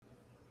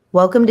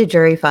Welcome to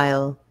Jury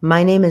File.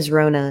 My name is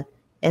Rona,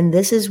 and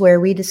this is where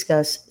we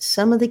discuss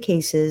some of the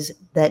cases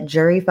that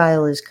Jury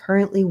File is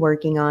currently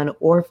working on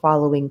or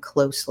following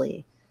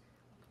closely.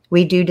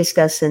 We do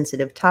discuss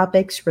sensitive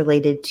topics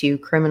related to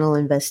criminal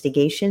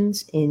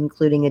investigations,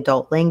 including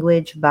adult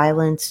language,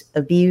 violence,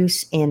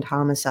 abuse, and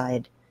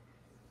homicide.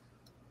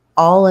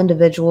 All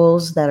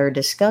individuals that are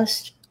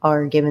discussed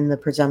are given the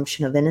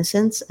presumption of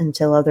innocence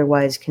until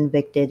otherwise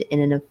convicted in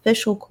an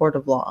official court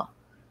of law.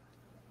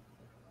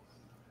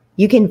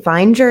 You can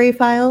find Jury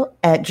File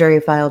at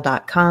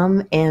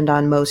juryfile.com and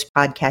on most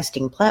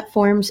podcasting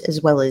platforms,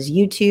 as well as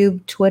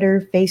YouTube,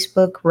 Twitter,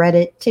 Facebook,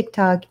 Reddit,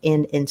 TikTok,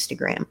 and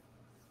Instagram.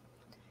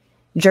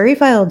 Jury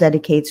File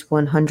dedicates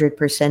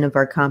 100% of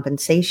our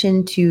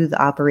compensation to the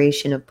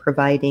operation of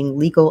providing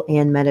legal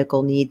and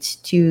medical needs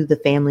to the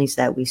families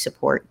that we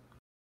support.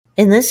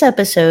 In this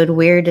episode,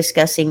 we're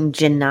discussing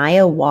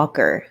Joniah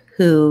Walker,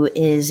 who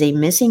is a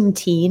missing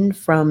teen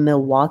from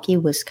Milwaukee,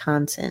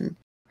 Wisconsin.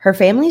 Her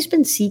family's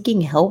been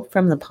seeking help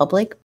from the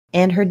public,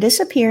 and her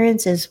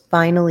disappearance is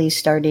finally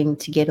starting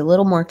to get a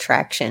little more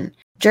traction.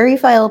 Jury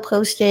File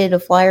posted a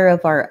flyer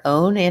of our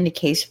own and a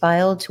case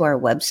file to our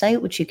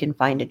website, which you can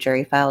find at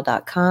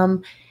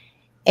juryfile.com.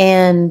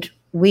 And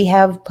we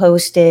have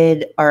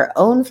posted our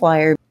own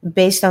flyer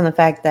based on the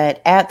fact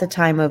that at the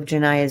time of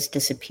Joniah's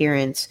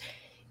disappearance,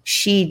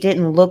 she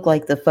didn't look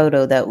like the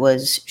photo that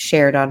was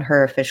shared on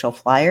her official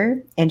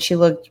flyer, and she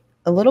looked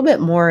a little bit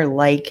more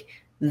like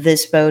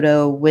this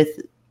photo with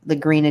the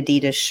green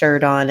Adidas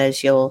shirt on,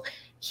 as you'll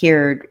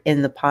hear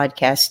in the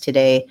podcast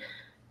today.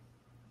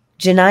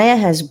 Joniah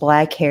has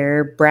black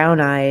hair, brown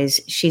eyes.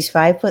 She's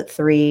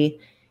 5'3".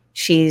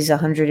 She's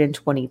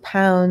 120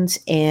 pounds.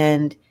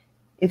 And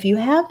if you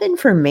have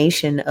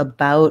information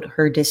about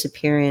her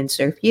disappearance,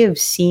 or if you have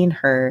seen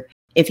her,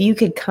 if you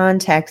could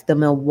contact the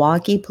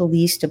Milwaukee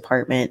Police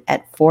Department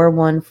at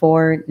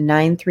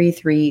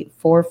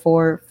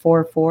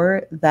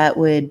 414-933-4444, that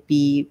would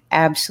be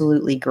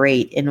absolutely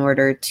great in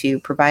order to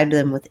provide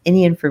them with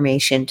any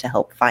information to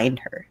help find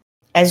her.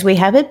 As we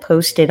have it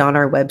posted on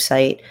our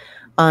website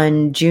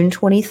on June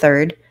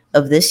 23rd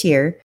of this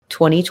year,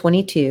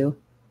 2022,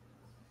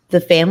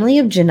 the family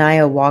of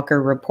Joniah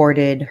Walker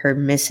reported her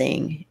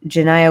missing.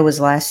 Joniah was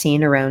last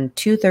seen around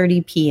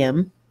 2:30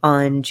 p.m.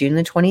 on June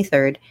the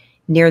 23rd,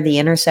 near the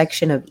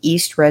intersection of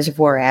East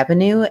Reservoir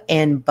Avenue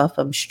and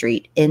Buffum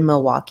Street in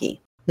Milwaukee.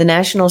 The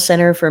National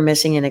Center for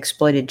Missing and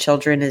Exploited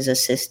Children is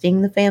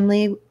assisting the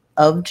family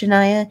of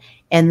Joniah,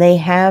 and they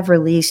have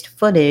released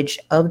footage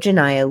of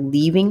Joniah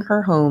leaving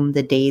her home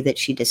the day that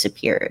she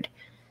disappeared.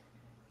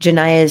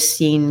 Joniah is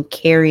seen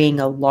carrying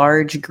a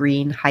large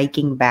green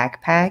hiking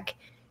backpack.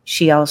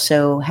 She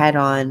also had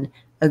on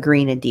a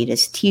green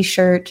Adidas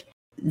t-shirt.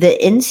 The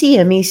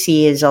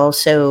NCMEC is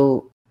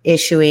also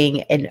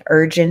issuing an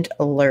urgent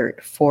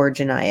alert for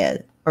Joniah,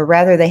 or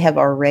rather they have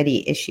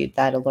already issued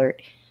that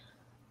alert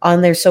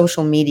on their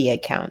social media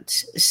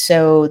accounts.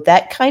 So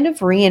that kind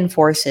of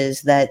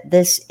reinforces that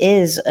this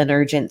is an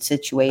urgent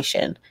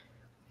situation.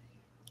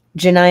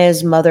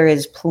 Joniah's mother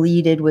has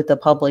pleaded with the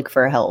public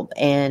for help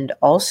and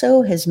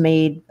also has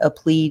made a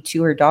plea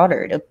to her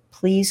daughter to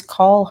please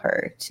call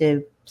her,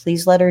 to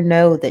please let her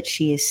know that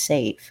she is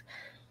safe.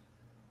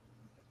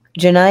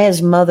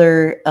 Joniah's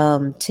mother,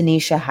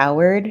 Tanisha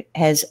Howard,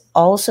 has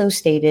also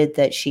stated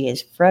that she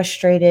is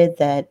frustrated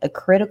that a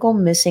critical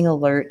missing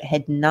alert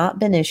had not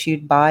been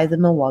issued by the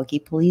Milwaukee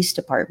Police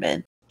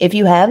Department. If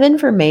you have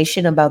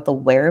information about the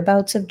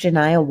whereabouts of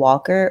Joniah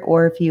Walker,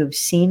 or if you have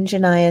seen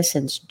Joniah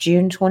since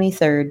June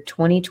 23rd,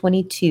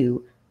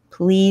 2022,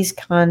 please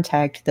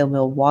contact the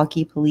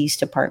Milwaukee Police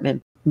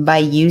Department by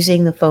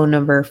using the phone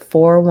number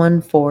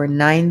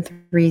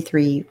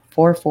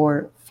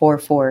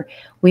 414-933-4444.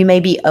 We may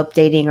be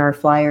updating our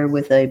flyer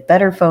with a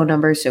better phone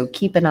number, so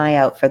keep an eye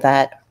out for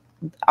that.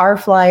 Our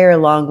flyer,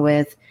 along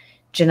with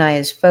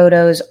Joniah's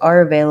photos,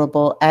 are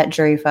available at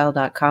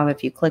juryfile.com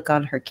if you click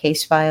on her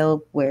case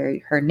file where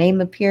her name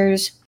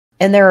appears.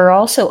 And there are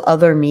also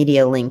other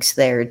media links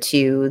there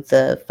to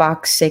the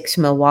Fox 6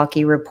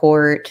 Milwaukee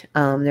report.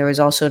 There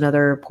was also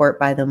another report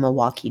by the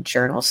Milwaukee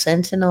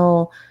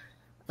Journal-Sentinel,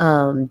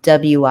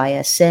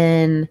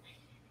 WISN.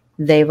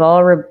 They've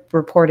all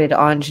reported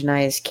on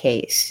Joniah's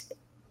case.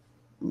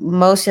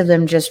 Most of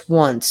them just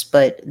once,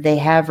 but they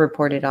have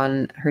reported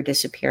on her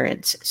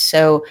disappearance.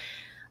 So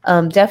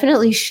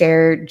definitely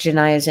share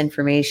Joniah's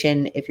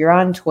information. If you're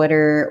on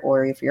Twitter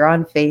or if you're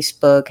on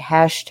Facebook,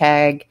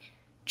 hashtag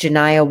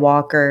Joniah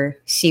Walker,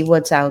 see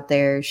what's out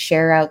there,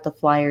 share out the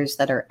flyers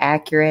that are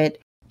accurate.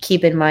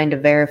 Keep in mind to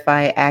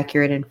verify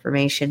accurate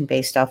information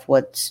based off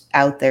what's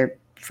out there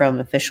from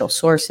official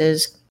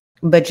sources.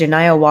 But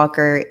Joniah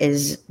Walker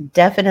is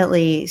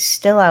definitely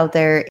still out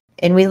there,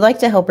 and we'd like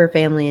to help her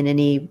family in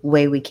any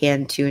way we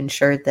can to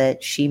ensure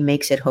that she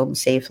makes it home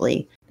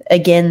safely.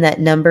 Again, that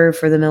number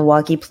for the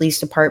Milwaukee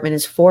Police Department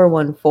is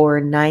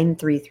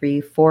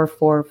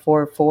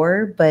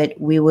 414-933-4444,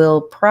 but we will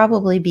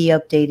probably be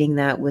updating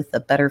that with a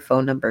better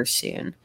phone number soon.